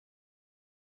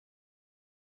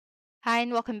Hi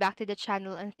and welcome back to the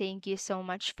channel, and thank you so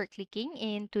much for clicking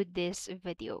into this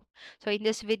video. So in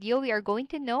this video, we are going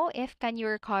to know if can you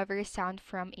recover sound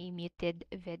from a muted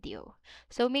video.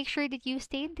 So make sure that you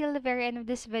stay until the very end of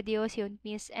this video so you don't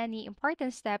miss any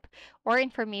important step or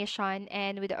information.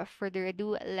 And without further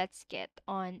ado, let's get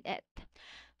on it.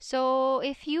 So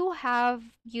if you have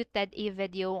muted a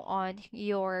video on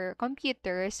your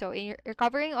computer, so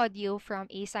recovering audio from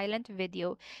a silent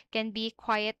video can be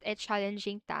quite a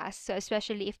challenging task, so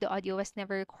especially if the audio was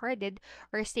never recorded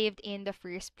or saved in the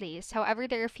first place. However,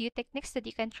 there are a few techniques that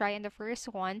you can try, and the first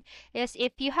one is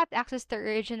if you have access to the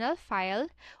original file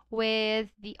with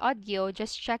the audio,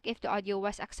 just check if the audio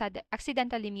was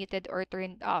accidentally muted or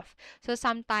turned off. So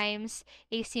sometimes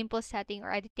a simple setting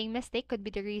or editing mistake could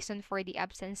be the reason for the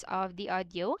absence of the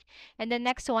audio. And the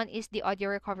next one is the audio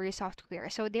recovery software.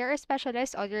 So there are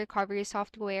specialized audio recovery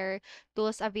software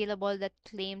tools available that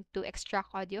claim to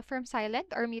extract audio from silent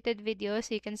or muted videos.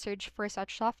 So you can search for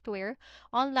such software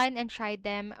online and try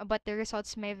them, but the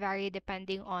results may vary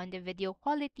depending on the video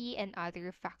quality and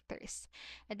other factors.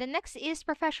 And the next is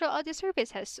professional audio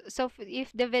services. So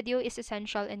if the video is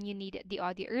essential and you need the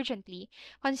audio urgently,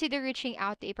 consider reaching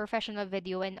out to a professional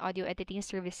video and audio editing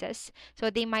services. So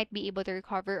they might be able to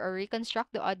recover or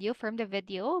reconstruct the audio from the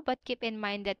video, but keep in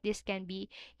mind that this can be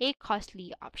a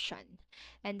costly option.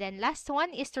 And then last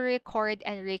one is to record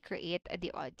and recreate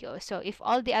the audio. So if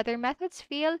all the other methods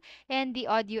fail and the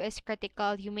audio is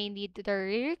critical, you may need to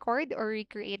re-record or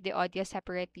recreate the audio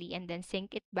separately and then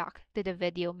sync it back to the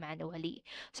video manually.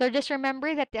 So just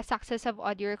remember that the success of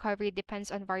audio recovery depends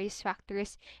on various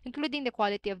factors, including the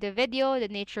quality of the video, the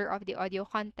nature of the audio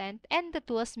content, and the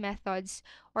tools methods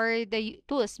or the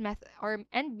tools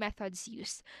methods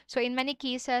used. So in many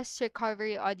cases,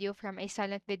 recovery audio from a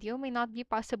silent video may not be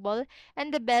possible,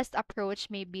 and the best approach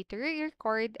may be to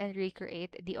re-record and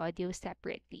recreate the audio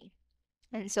separately.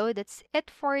 And so that's it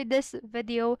for this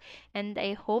video, and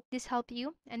I hope this helped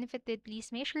you. And if it did,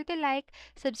 please make sure to like,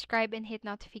 subscribe, and hit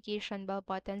notification bell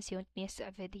button so you don't miss a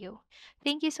video.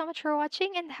 Thank you so much for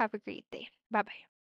watching and have a great day. Bye bye.